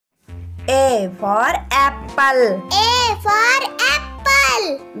A for apple. A for apple.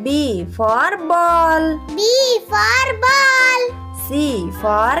 B for ball. B for ball. C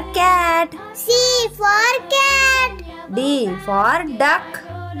for cat. C for cat. D for duck.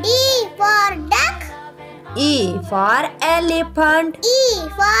 D for duck. E for elephant. E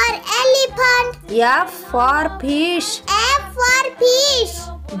for elephant. F for fish. F for fish.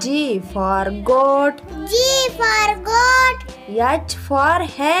 G for goat. G for goat. H for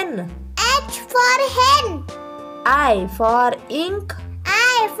hen. H for hen. I for ink.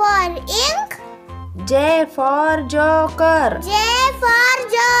 I for ink. J for joker. J for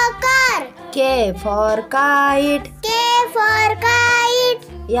joker. K for kite. K for kite.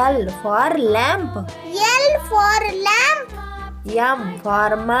 L for lamp. L for lamp. M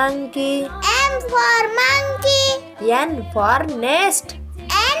for monkey. M for monkey. N for nest.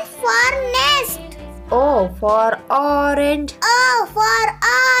 N for nest. O for orange. O for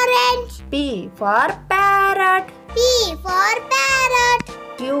orange. P for parrot. P for parrot.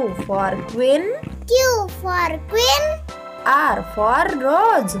 Q for queen. Q for queen. R for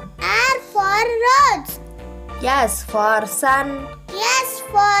rose. R for rose. S for sun. S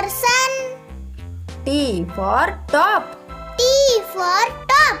for sun. T for top. T for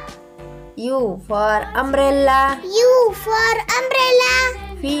top. U for umbrella. U for umbrella.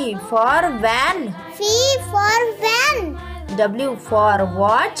 V for van. V for van. W for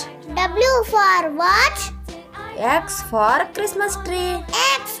watch. W for watch. X for Christmas tree.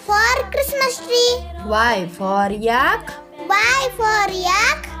 X for Christmas tree. Y for yak. Y for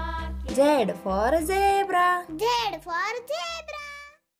yak. Z for zebra. Z for zebra.